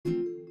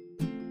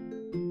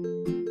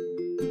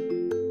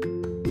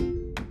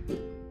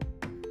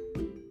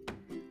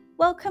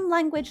Welcome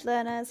language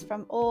learners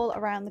from all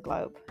around the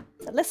globe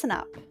to Listen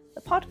Up,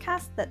 the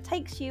podcast that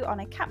takes you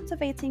on a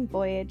captivating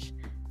voyage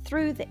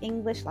through the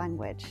English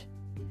language.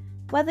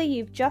 Whether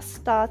you've just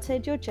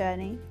started your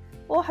journey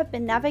or have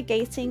been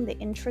navigating the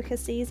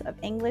intricacies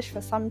of English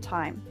for some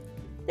time,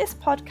 this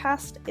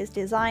podcast is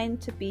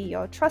designed to be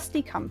your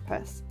trusty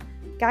compass,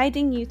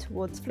 guiding you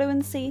towards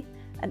fluency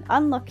and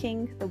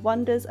unlocking the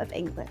wonders of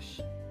English.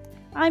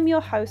 I'm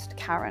your host,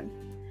 Karen,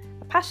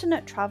 a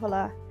passionate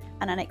traveller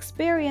and an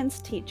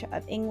experienced teacher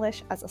of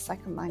English as a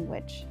second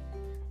language.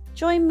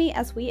 Join me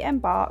as we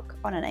embark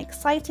on an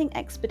exciting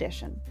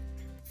expedition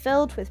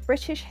filled with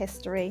British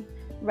history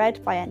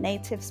read by a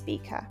native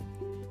speaker.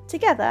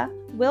 Together,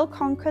 we'll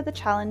conquer the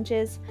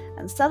challenges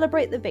and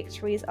celebrate the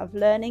victories of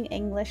learning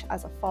English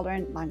as a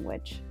foreign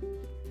language.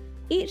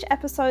 Each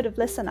episode of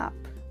Listen Up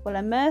will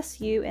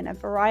immerse you in a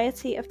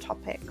variety of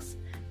topics,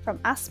 from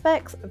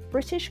aspects of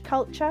British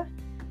culture,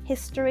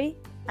 history,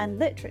 and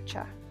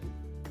literature.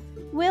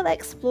 We'll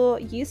explore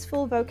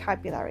useful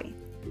vocabulary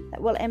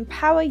that will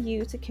empower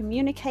you to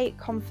communicate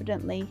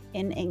confidently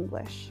in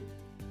English.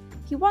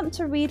 If you want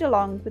to read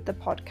along with the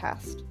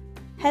podcast,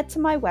 head to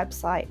my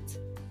website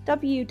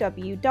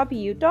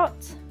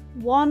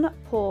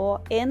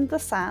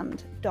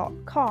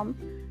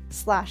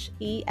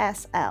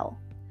www.onepawinthesand.com/ESL.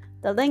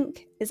 The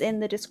link is in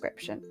the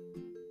description.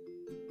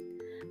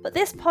 But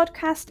this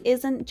podcast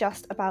isn't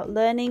just about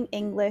learning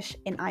English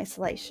in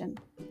isolation.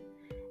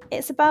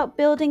 It's about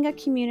building a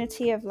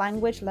community of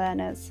language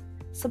learners,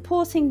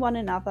 supporting one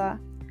another,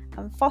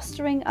 and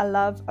fostering a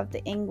love of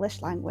the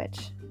English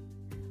language.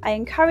 I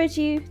encourage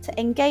you to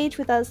engage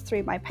with us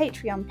through my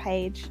Patreon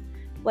page,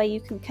 where you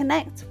can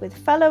connect with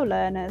fellow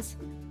learners,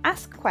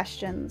 ask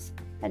questions,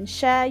 and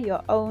share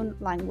your own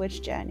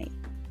language journey.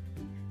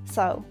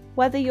 So,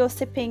 whether you're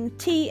sipping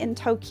tea in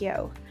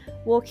Tokyo,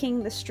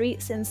 walking the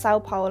streets in Sao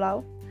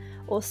Paulo,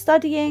 or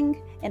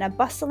studying in a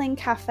bustling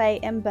cafe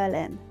in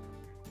Berlin,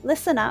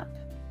 Listen Up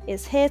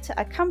is here to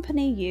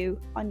accompany you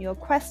on your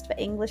quest for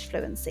English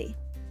fluency.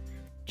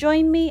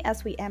 Join me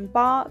as we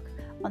embark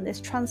on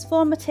this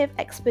transformative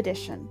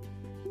expedition,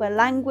 where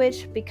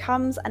language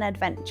becomes an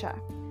adventure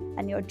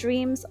and your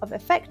dreams of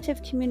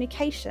effective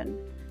communication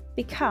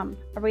become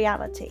a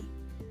reality.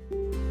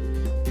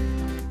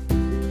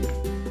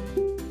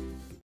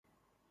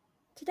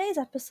 Today's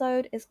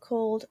episode is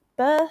called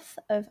Birth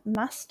of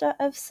Master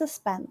of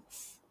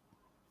Suspense.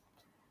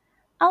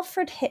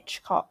 Alfred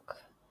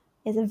Hitchcock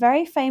is a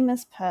very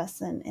famous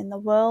person in the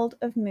world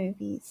of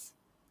movies.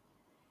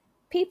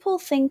 People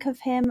think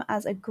of him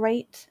as a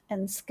great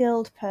and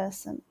skilled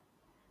person,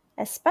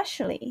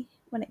 especially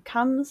when it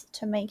comes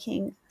to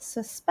making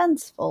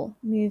suspenseful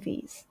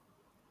movies.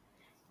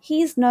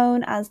 He's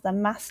known as the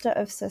master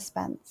of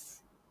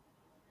suspense.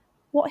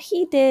 What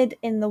he did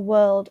in the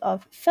world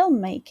of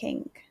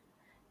filmmaking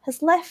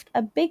has left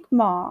a big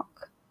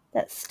mark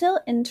that still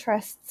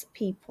interests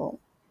people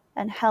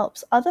and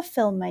helps other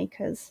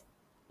filmmakers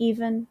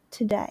even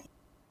today.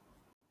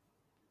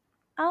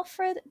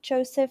 Alfred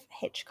Joseph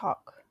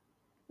Hitchcock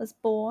was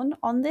born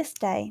on this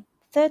day,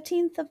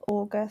 13th of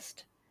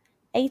August,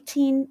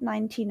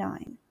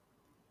 1899,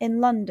 in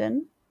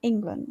London,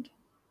 England.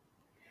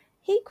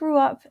 He grew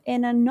up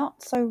in a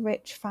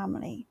not-so-rich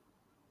family.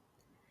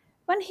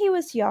 When he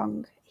was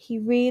young, he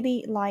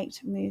really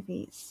liked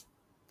movies,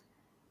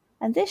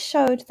 and this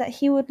showed that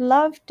he would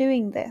love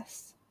doing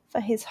this for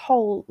his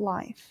whole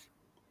life.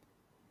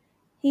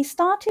 He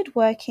started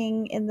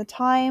working in the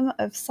time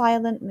of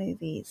silent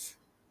movies,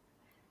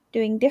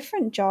 doing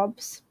different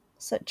jobs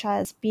such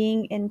as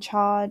being in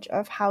charge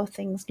of how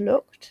things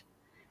looked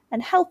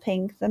and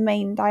helping the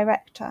main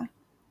director.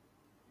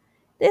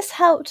 This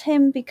helped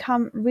him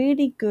become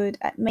really good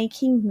at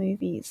making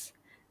movies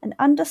and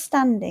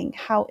understanding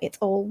how it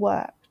all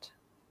worked.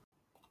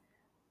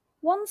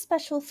 One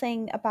special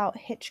thing about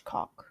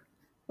Hitchcock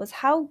was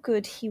how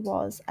good he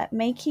was at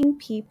making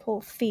people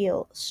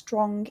feel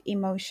strong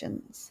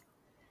emotions,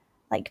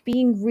 like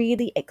being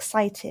really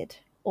excited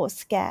or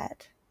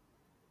scared.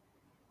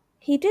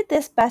 He did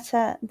this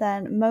better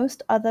than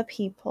most other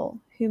people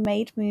who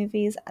made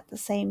movies at the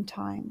same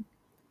time.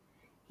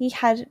 He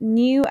had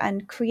new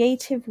and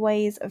creative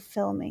ways of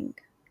filming,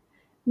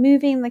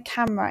 moving the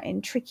camera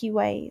in tricky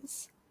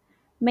ways,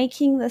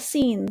 making the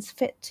scenes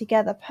fit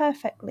together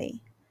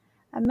perfectly,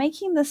 and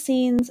making the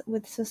scenes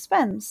with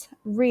suspense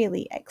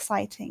really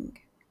exciting.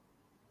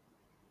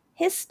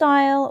 His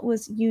style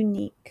was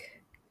unique,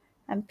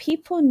 and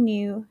people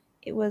knew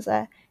it was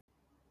a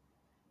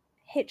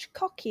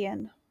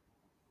Hitchcockian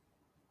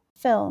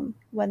film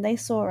when they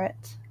saw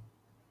it.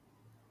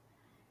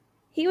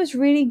 He was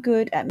really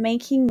good at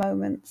making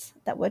moments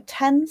that were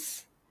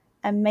tense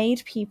and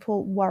made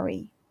people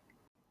worry.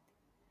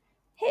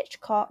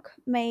 Hitchcock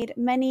made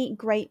many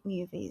great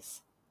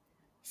movies.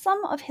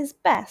 Some of his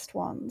best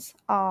ones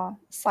are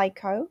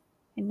Psycho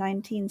in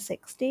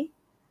 1960,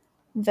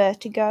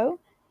 Vertigo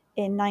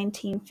in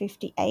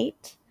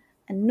 1958,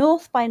 and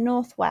North by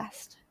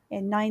Northwest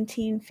in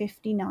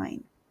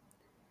 1959.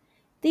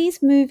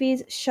 These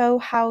movies show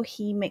how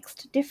he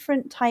mixed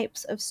different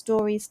types of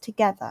stories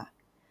together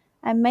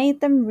and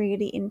made them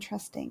really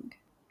interesting.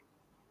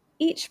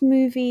 Each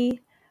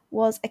movie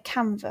was a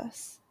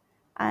canvas,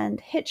 and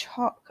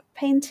Hitchcock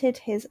painted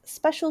his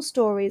special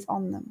stories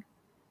on them.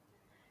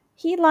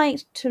 He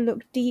liked to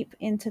look deep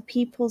into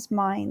people's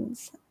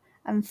minds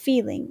and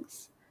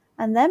feelings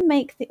and then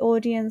make the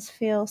audience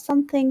feel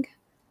something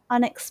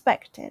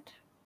unexpected.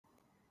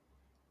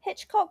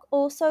 Hitchcock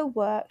also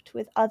worked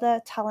with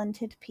other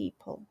talented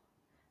people,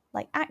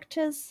 like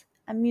actors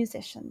and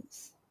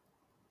musicians.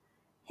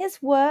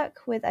 His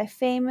work with a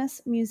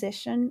famous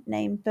musician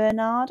named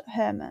Bernard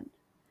Herrmann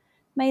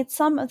made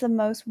some of the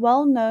most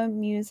well-known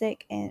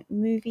music in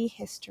movie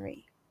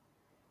history.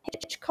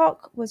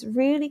 Hitchcock was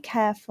really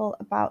careful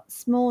about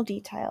small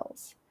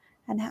details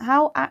and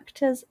how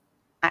actors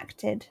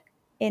acted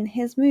in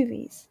his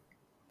movies.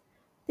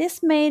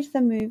 This made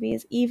the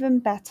movies even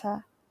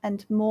better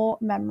and more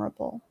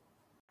memorable.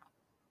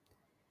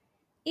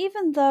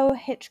 Even though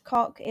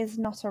Hitchcock is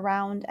not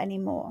around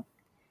anymore,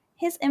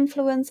 his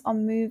influence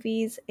on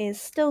movies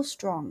is still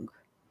strong.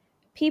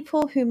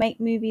 People who make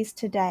movies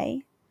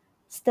today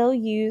still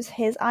use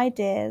his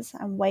ideas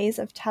and ways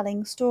of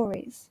telling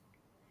stories.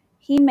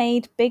 He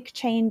made big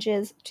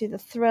changes to the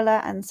thriller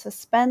and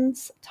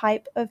suspense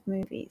type of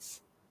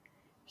movies.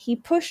 He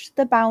pushed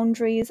the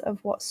boundaries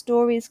of what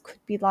stories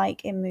could be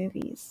like in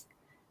movies,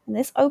 and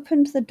this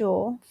opened the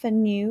door for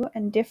new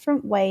and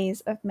different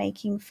ways of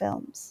making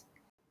films.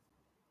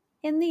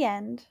 In the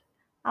end,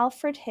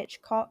 Alfred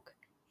Hitchcock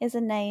is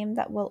a name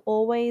that will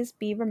always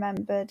be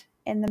remembered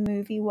in the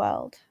movie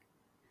world.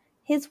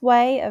 His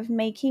way of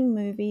making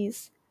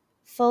movies,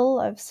 full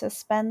of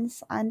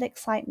suspense and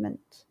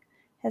excitement,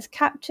 has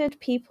captured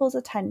people's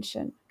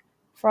attention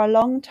for a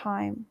long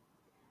time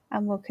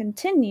and will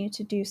continue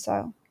to do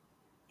so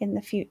in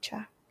the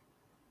future.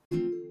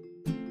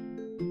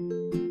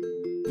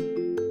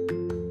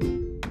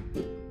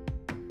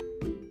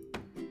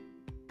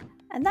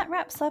 And that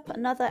wraps up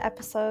another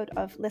episode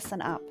of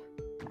Listen Up.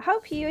 I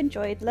hope you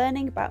enjoyed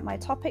learning about my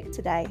topic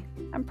today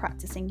and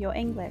practicing your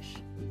English.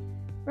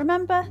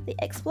 Remember, the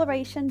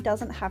exploration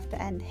doesn't have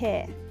to end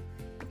here.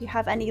 If you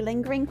have any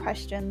lingering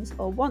questions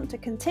or want to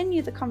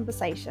continue the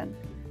conversation,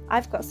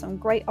 I've got some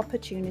great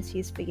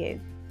opportunities for you.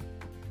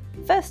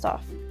 First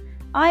off,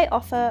 I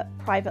offer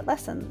private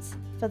lessons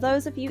for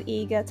those of you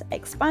eager to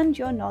expand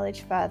your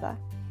knowledge further,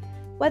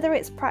 whether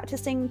it's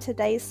practicing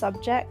today's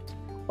subject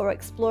or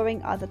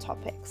exploring other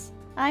topics.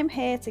 I'm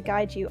here to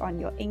guide you on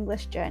your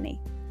English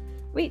journey.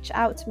 Reach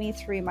out to me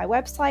through my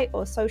website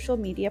or social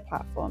media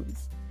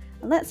platforms,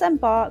 and let's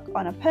embark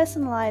on a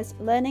personalized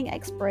learning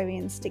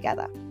experience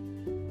together.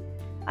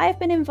 I have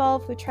been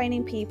involved with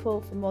training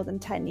people for more than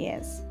 10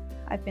 years.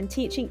 I've been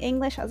teaching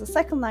English as a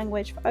second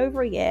language for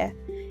over a year,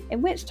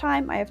 in which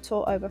time I have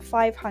taught over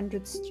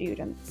 500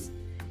 students,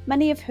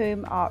 many of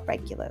whom are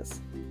regulars.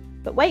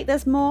 But wait,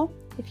 there's more.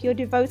 If you're a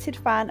devoted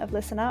fan of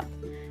Listen Up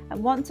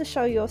and want to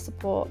show your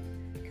support,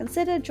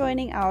 consider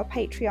joining our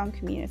Patreon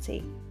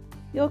community.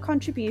 Your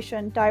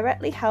contribution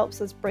directly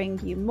helps us bring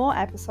you more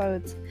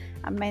episodes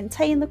and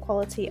maintain the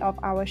quality of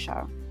our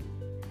show.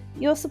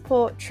 Your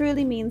support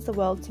truly means the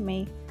world to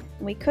me,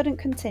 and we couldn't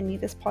continue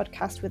this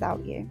podcast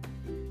without you.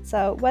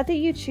 So whether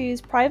you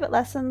choose private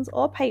lessons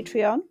or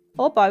Patreon,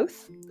 or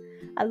both,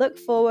 I look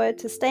forward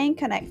to staying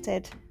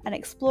connected and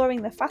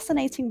exploring the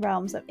fascinating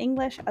realms of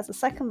English as a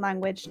second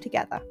language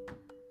together.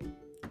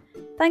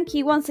 Thank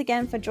you once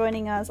again for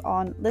joining us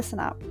on Listen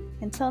Up.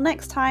 Until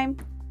next time,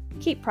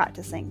 keep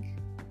practicing.